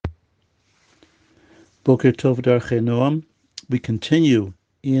Boker Tov Darchei Noam. We continue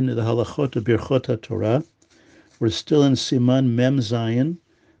in the Halachot of Birchot HaTorah. We're still in Siman Mem Zayin,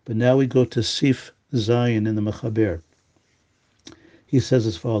 but now we go to Sif Zayin in the Mechaber. He says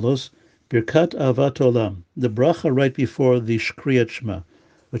as follows: Birkat Avat Olam, the bracha right before the Shkriyat Shema,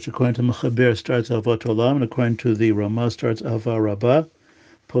 which according to Mechaber starts Avat Olam, and according to the Ramah starts Ava Rabbah.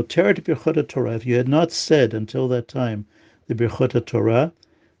 Poteret Birchot Torah. If you had not said until that time the Birchot Torah,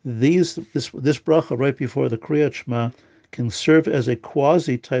 this bracha right before the Kriyat Shema can serve as a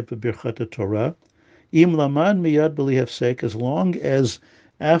quasi type of Birchot Torah. Im laman miyad b'li hefsek, as long as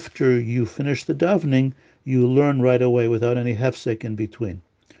after you finish the davening, you learn right away without any hefsek in between.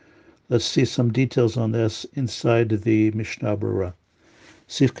 Let's see some details on this inside the Mishnah Berurah.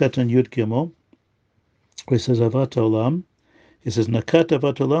 Sif Katan Yud Gimel, where it says Avat Olam. It says Nakat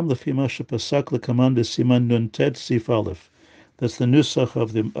Avat Olam lefi ma shepasak lekaman b'siman nun tet sif aleph. That's the nusach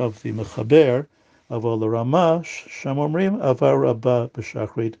of the Mechaber of the Ramah. Sham omrim Ava Rabbah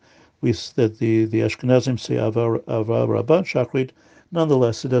b'shachrit. That the Ashkenazim say Ava Rabbah Shachrit.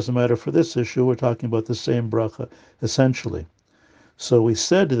 Nonetheless, it doesn't matter for this issue. We're talking about the same bracha, essentially. So we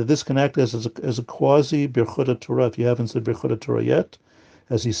said that this can act as a quasi Birchot Torah. If you haven't said Birchot Torah yet,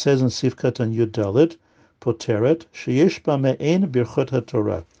 as he says in Sif Katan Yud Dalet, Poteret sheyesh ba me'ein Birchot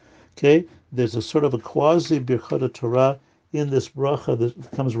Torah. Okay, there's a sort of a quasi Birchot Torah in this bracha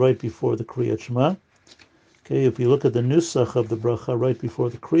that comes right before the Kriyat Shema. Okay, if you look at the nusach of the bracha right before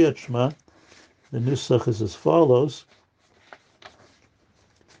the Kriyat Shema, the nusach is as follows.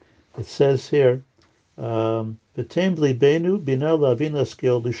 It says here, V'tem b'libeinu bina lavin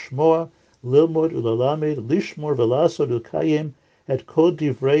laskil lishmoa lilmod ulalamed lishmor velasod ukayim et kol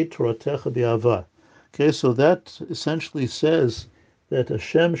divrei toratecha b'ava. Okay, so that essentially says that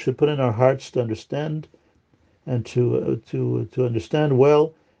Hashem should put in our hearts to understand and to understand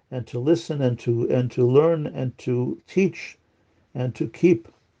well, and to listen and to learn and to teach and to keep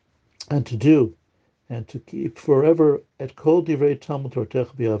and to do and to keep forever at kol divrei Talmud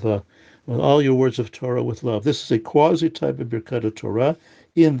Tortech b'ava, with all your words of Torah with love. This is a quasi type of Birkat Torah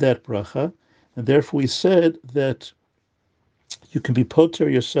in that bracha, and therefore we said that you can be poter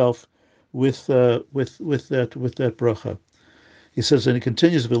yourself with that bracha. He says, and he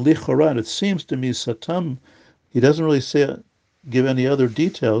continues, "V'lichoran." It seems to me, Satam. He doesn't really give any other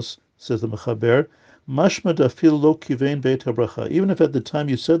details. Says the Mechaber, Mashma dafil lo kivein beit habracha. Even if at the time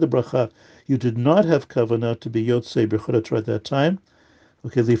you said the bracha, you did not have kavanah to be yotzei birchot Torah at that time.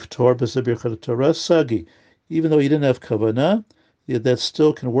 Okay, liftor b'zeh birchot Torah sagi. Even though you didn't have kavanah, that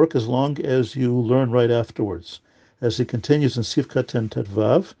still can work as long as you learn right afterwards. As he continues in Sif Katan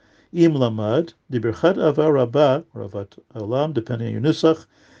Tadvav, Im lamad the birchat ava rabbah or avat olam, depending on your nusach,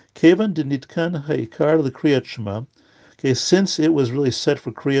 kevan denitkan ha'ikar l'kriyat shema. Okay, since it was really set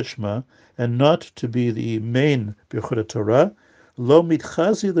for Kriyat Shema and not to be the main Birchot Torah, lo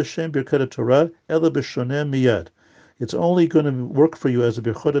mitchazi l'shem Birchot Torah ela b'shoneh miyad. It's only going to work for you as a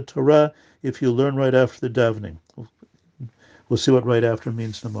Birchot Torah if you learn right after the davening. We'll see what right after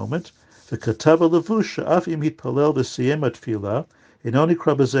means in a moment. V'katav levush af im hitpalel v'siyem atfilah enoni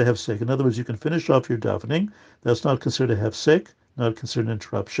kra b'zeh hefsek. In other words, you can finish off your davening. That's not considered a hefsek, not considered an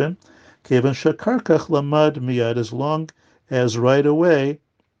interruption. Kevan shakarkach lamad miyad, as long as right away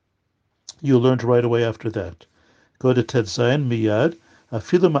you learned right away after that. Go to Tetzayin miyad.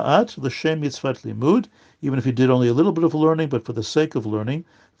 Afilu ma'at l'shem mitzvat limud. Even if you did only a little bit of learning, but for the sake of learning.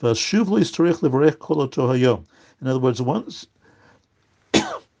 V'ashuv lo yistorich levarech kol oto hayom. In other words, one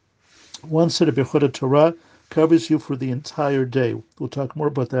set of Birchot Torah covers you for the entire day. We'll talk more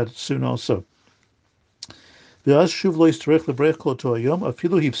about that soon also. V'ashuv lo yistorich levarech kol oto hayom.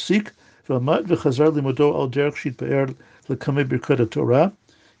 Afilu hifsik even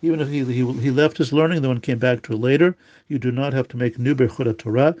if he left his learning, then came back to it later, you do not have to make new Birchot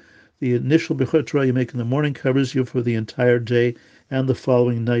Torah. The initial Birchot Torah you make in the morning covers you for the entire day and the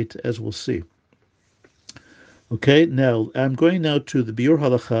following night, as we'll see. Okay, now I'm going now to the Biur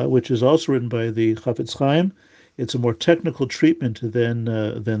Halacha, which is also written by the Chafetz Chaim. It's a more technical treatment than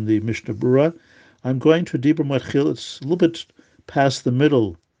the Mishnah Berurah. I'm going to Dibur Matchil. It's a little bit past the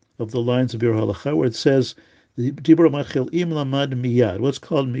middle of the lines of Biur Halacha, where it says, Dibur Matchil im lamad miyad. What's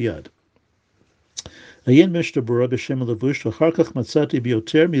called miyad? Ayin Mishnah Berurah b'shem levush v'charkach matzati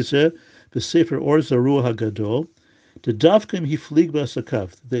b'yoter mizeh b'sefer Or Zarua Hagadol. The davkim hiflig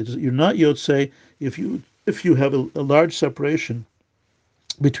b'asakav. You're not yotzei if you have a large separation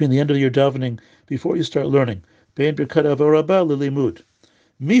between the end of your davening before you start learning. Bein birkat ava rabbah lilimud.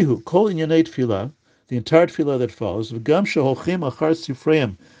 Mihu kol inyanei tefillah, the entire tefillah that follows. V'gam sheholchim achar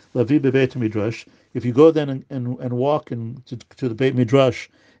sifreim lavi bebeit midrash. If you go then and walk to the Beit Midrash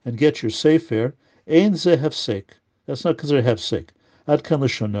and get your sefer, Ein ze hefsek. That's not considered hefsek. Ad kan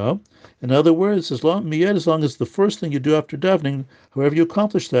l'shono. In other words, as long as the first thing you do after davening, however you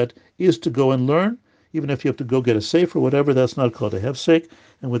accomplish that, is to go and learn, even if you have to go get a sefer or whatever, that's not called a hefsek.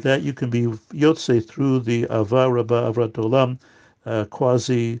 And with that, you can be yotze through the ava rabba avrat olam,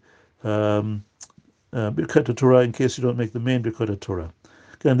 quasi Birkat Torah, in case you don't make the main Birkat Torah.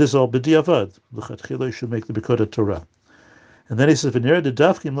 Again, this is all b'diavad. L'chatchila, you should make the Birkat Torah. And then he says, "V'nera de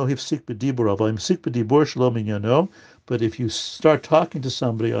dafkim lo hifsik b'dibur, avayim sik b'dibur shalom inyano." But if you start talking to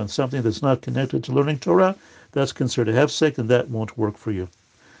somebody on something that's not connected to learning Torah, that's considered a hefsek, and that won't work for you.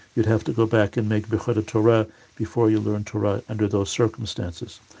 You'd have to go back and make Birkat Torah before you learn Torah under those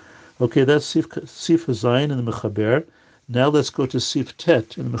circumstances. Okay, that's Sif Hazayin in the Mechaber. Now let's go to Sif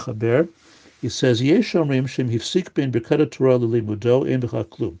Tet in the Mechaber. He says, Yesh omrim shem hifsik ben birkat Torah l'limudo ein b'cha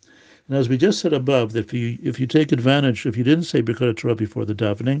klum. And as we just said above, that if you take advantage, if you didn't say birkat Torah before the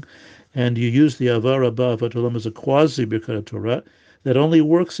davening, and you use the avar rabba avat olam as a quasi birkat Torah, that only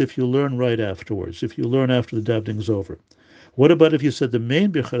works if you learn right afterwards, if you learn after the davening is over. What about if you said the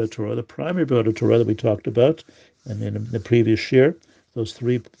main birkat Torah, the primary birkat Torah that we talked about, and in the previous year, the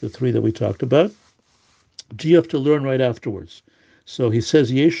three that we talked about, do you have to learn right afterwards? So he says,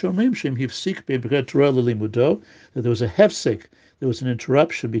 that there was a hefsek, there was an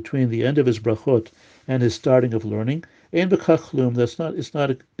interruption between the end of his brachot and his starting of learning.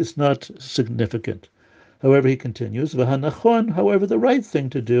 It's not significant. However, he continues, however, the right thing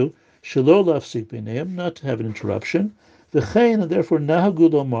to do, not to have an interruption, and therefore nahagu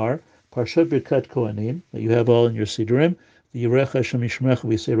lomar, parshat birkat kohanim, that you have all in your sidurim, the Yirecha Hashem Yishmecha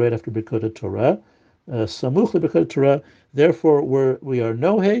we say right after Birkat Torah, Samuch leBirkat Torah. Therefore, we are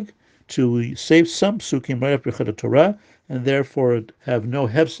noheg to save some psukim right after Birkat Torah, and therefore have no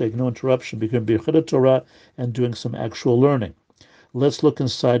hefsek, no interruption between Birkat Torah and doing some actual learning. Let's look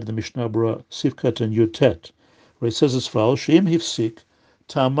inside the Mishnah Berurah Sifkat and Yutet, where it says as follows: Sheim hifsik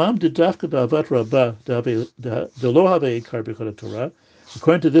tamam dedafka da'avat rabbah delo have ikar Birkat Torah.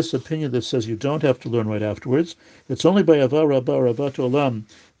 According to this opinion that says you don't have to learn right afterwards, it's only by Ava Rabba or Avat Olam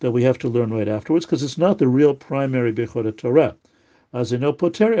that we have to learn right afterwards, because it's not the real primary Birchot Torah. As in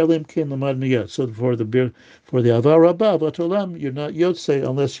poter elim kein lamad miyat. So for the Ava Rabba, Avat Olam, you're not Yotze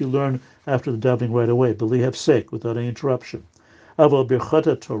unless you learn after the davening right away, b'li hefsek, without any interruption. Aval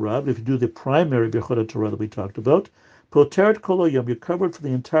Birchot Torah, but if you do the primary Birchot Torah that we talked about, poteret kol hayom, you're covered for the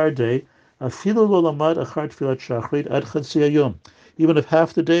entire day. Afilu lo lamad achar tfilat shachrit ad chatzi hayom. Even if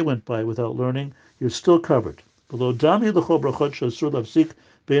half the day went by without learning, you're still covered. Because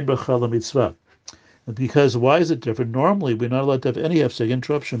why is it different? Normally, we're not allowed to have any hefsek,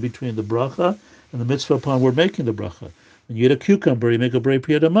 interruption between the bracha and the mitzvah upon we're making the bracha. When you eat a cucumber, you make a brei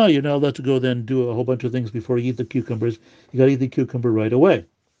priyadama, you're not allowed to go then do a whole bunch of things before you eat the cucumbers. You got to eat the cucumber right away.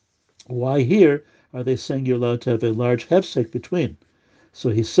 Why here are they saying you're allowed to have a large hefsek between? So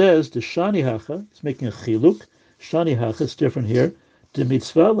he says, the shani hacha, he's making a chiluk. Shani hacha, it's different here. The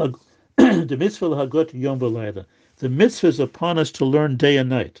mitzvah lahagot yom v'layla. The mitzvah is upon us to learn day and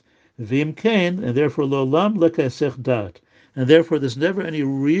night. V'im kain, and therefore lo lam lekasech dat. And therefore there's never any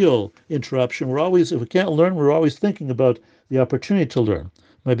real interruption. If we can't learn, we're always thinking about the opportunity to learn.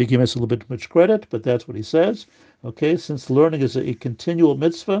 Might be giving us a little bit much credit, but that's what he says. Okay, since learning is a continual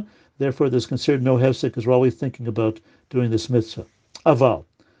mitzvah, therefore there's considered no hefsek, because we're always thinking about doing this mitzvah. Aval.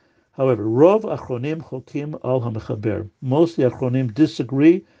 However, Rov Achronim Chokim al HaMechaber. Most of the Achronim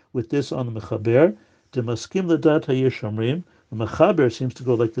disagree with this on the Mechaber. Demaskim Ledat HaYesh Omrim. The Mechaber seems to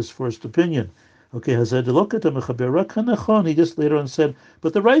go like this first opinion. Okay, Hazed Lokat HaMechaber Rak HaNachon. He just later on said,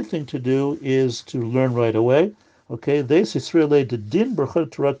 but the right thing to do is to learn right away. Okay, they say Srele de Din Brachot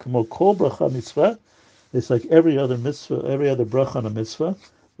Torah Kamo Kol Bracha Mitzvah. It's like every other mitzvah, every other bracha on a mitzvah,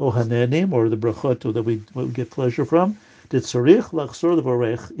 or Hanenim, or the brachot that we get pleasure from. If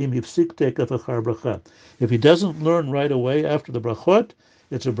he doesn't learn right away after the brachot,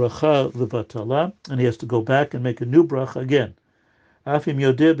 it's a bracha levatala, and he has to go back and make a new bracha again. Unless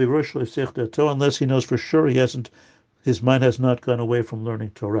he knows for sure his mind has not gone away from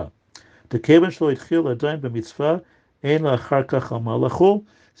learning Torah. So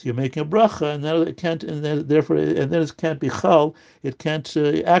you're making a bracha, and then it can't, and then it can't be chal. It can't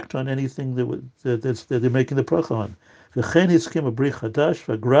act on anything that they're making the bracha on.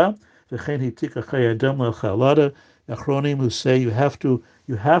 Achronim who say you have to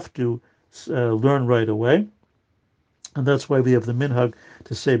learn right away, and that's why we have the minhag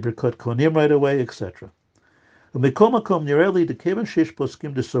to say Birkot Konim right away, etc. There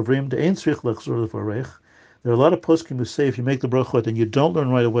are a lot of poskim who say if you make the brachot and you don't learn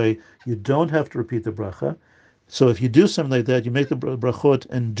right away, you don't have to repeat the bracha. So if you do something like that, you make the brachot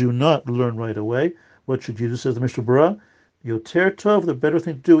and do not learn right away, what should you do, says the Mishnah Berurah? Yoter tov, the better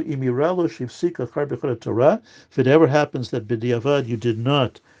thing to do, imiralo shivsik achar b'chot Torah. If it ever happens that b'diavad you did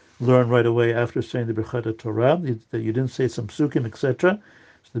not learn right away after saying the b'chot Torah, that you didn't say some psukim, etc.,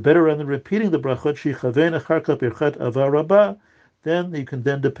 so the better, rather than repeating the brachot, shichaven achar kal b'chot avar rabbah, then you can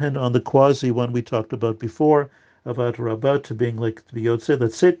then depend on the quasi one we talked about before, avat rabbah, to being like to be yotzei.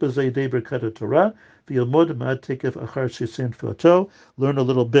 Let's say b'zaydei b'chot Torah, v'yilmod ma'ad tekef achar shisin filato, learn a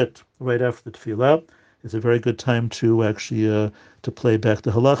little bit right after the tefillah. It's a very good time to actually to play back the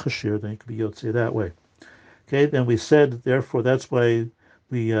halacha shir. Then you can be yotzei that way. Okay. Then we said, therefore, that's why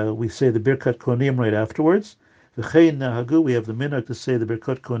we say the birkat kohanim right afterwards. V'chein nahagu, we have the minhag to say the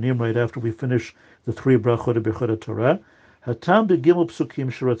birkat kohanim right after we finish the three brachot of birkat Torah. Hatam begimel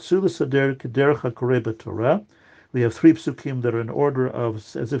psukim shiratzu l'sader kederach hakoreh b'Torah. We have three psukim that are in order of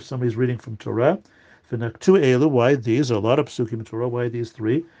as if somebody's reading from Torah. V'naktu elu, why these? Are a lot of psukim in Torah. Why these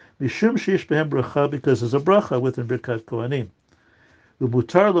three? Mishum sheish behem bracha, because there's a bracha within birkat kohanim.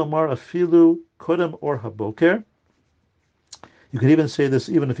 Ubutar lomar afilu kodem or haboker. You can even say this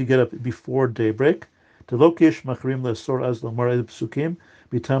even if you get up before daybreak. Telokish machrim le'asor az lomar el psukim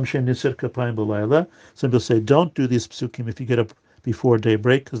bitam shen nisir kapayim b'layla. Some people say don't do these psukim if you get up before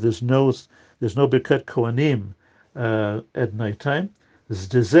daybreak because there's no birkat kohanim at nighttime. This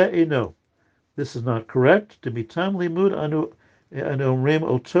is not correct. Demitam limud anu omrim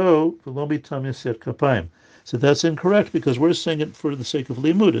oto v'lo mitam nisir kapayim. So that's incorrect because we're saying it for the sake of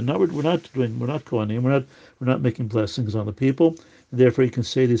limud, and we're not kohanim, we're not making blessings on the people. And therefore, you can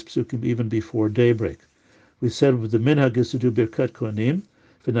say these psukim even before daybreak. We said the minhag is to do birkat kohanim.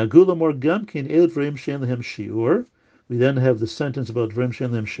 V'nagula mor gamkin el dvarim she'en lehem shiur. We then have the sentence about dvarim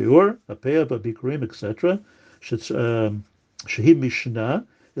she'en lehem shiur, apeya b'bikurim, etc. Shehi mishnah.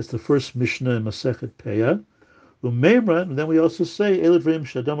 It's the first mishnah in Masechet Peah. Umeimra, and then we also say el dvarim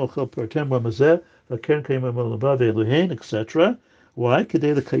she'adam ochel pertem ramazeh. Etc. Why?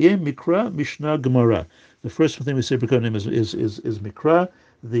 Kedei lekayem mikra mishnah gemara. The first thing we say Birkat is mikra.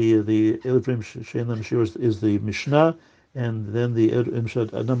 The elivrim shein lam shiur is the mishnah, and then the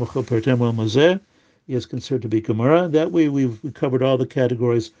adam achol pertem mazeh is considered to be gemara. That way we covered all the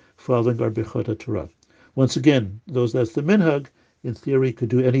categories following our Birkat Torah. Once again, that's the minhag. In theory, you could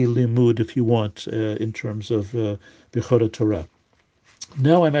do any limud if you want in terms of Birkat Torah.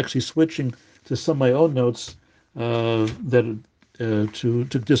 Now I'm actually switching to some of my own notes to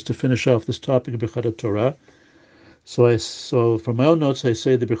finish off this topic of Birkat Torah. So from my own notes, I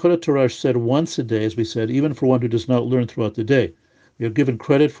say the Birkat Torah is said once a day, as we said, even for one who does not learn throughout the day. We are given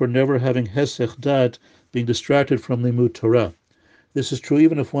credit for never having hesech dat, being distracted from limud Torah. This is true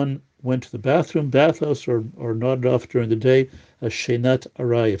even if one went to the bathhouse, or nodded off during the day, as shenat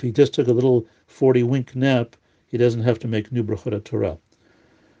arai. If he just took a little 40-wink nap, he doesn't have to make new Birkat Torah.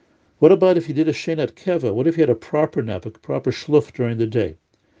 What about if he did a shenat keva? What if he had a proper nap, a proper shluf during the day?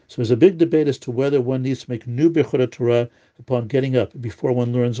 So there's a big debate as to whether one needs to make new Birkat Torah upon getting up, before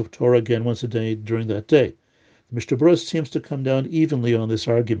one learns of Torah again once a day during that day. The Mishnah Berurah seems to come down evenly on this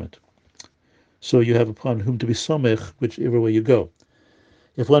argument. So you have upon whom to be somech, whichever way you go.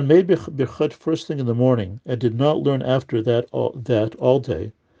 If one made Birkat first thing in the morning and did not learn after that all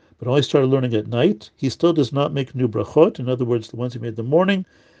day, but only started learning at night, he still does not make new brachot. In other words, the ones he made in the morning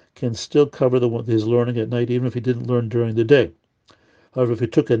can still cover his learning at night, even if he didn't learn during the day. However, if he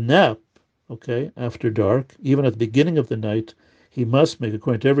took a nap, after dark, even at the beginning of the night, he must make,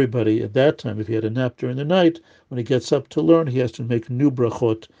 according to everybody, at that time, if he had a nap during the night, when he gets up to learn, he has to make new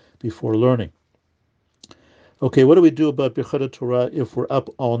brachot before learning. Okay, what do we do about Birkat Torah if we're up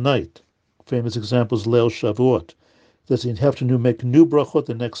all night? Famous examples, Leil Shavuot. Does he have to make new brachot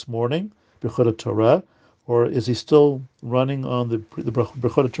the next morning, Birkat Torah, or is he still running on the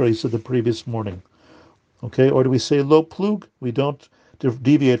Birkat Torah he said the previous morning? Okay, or do we say lo plug? We don't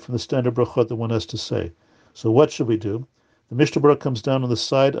deviate from the standard brachot that one has to say. So what should we do? The Mishnah Berurah comes down on the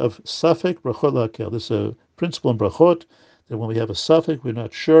side of safek brachot lakel. This is a principle in brachot that when we have a safek, we're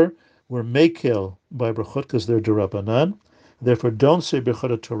not sure, we're mekel by brachot because they're derabanan. Therefore, don't say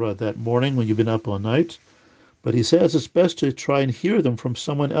Birkat Torah that morning when you've been up all night. But he says it's best to try and hear them from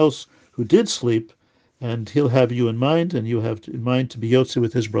someone else who did sleep, and he'll have you in mind, and you have in mind to be yotze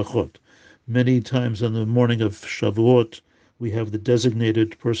with his brachot. Many times on the morning of Shavuot, we have the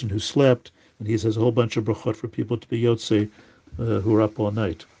designated person who slept, and he says a whole bunch of brachot for people to be yotze who are up all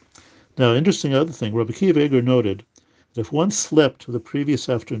night. Now, interesting other thing, Rabbi Akiva Eiger noted that if one slept the previous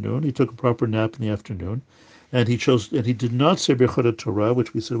afternoon, he took a proper nap in the afternoon, and he did not say Birkat Torah,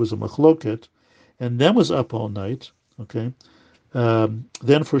 which we said was a machloket, and then was up all night,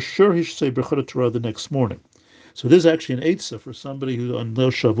 then for sure he should say Birkat Torah the next morning. So this is actually an eitzah for somebody who on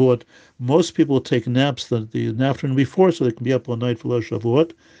Leil Shavuot. Most people take naps the afternoon before so they can be up all night for Leil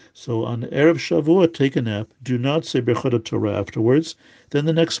Shavuot. So on Erev Shavuot, take a nap. Do not say Birchot Torah afterwards. Then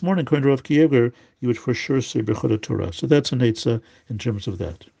the next morning, according to Rav Kieger, you would for sure say Birchot Torah. So that's an eitzah in terms of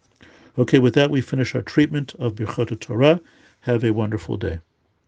that. Okay, with that, we finish our treatment of Birchot Torah. Have a wonderful day.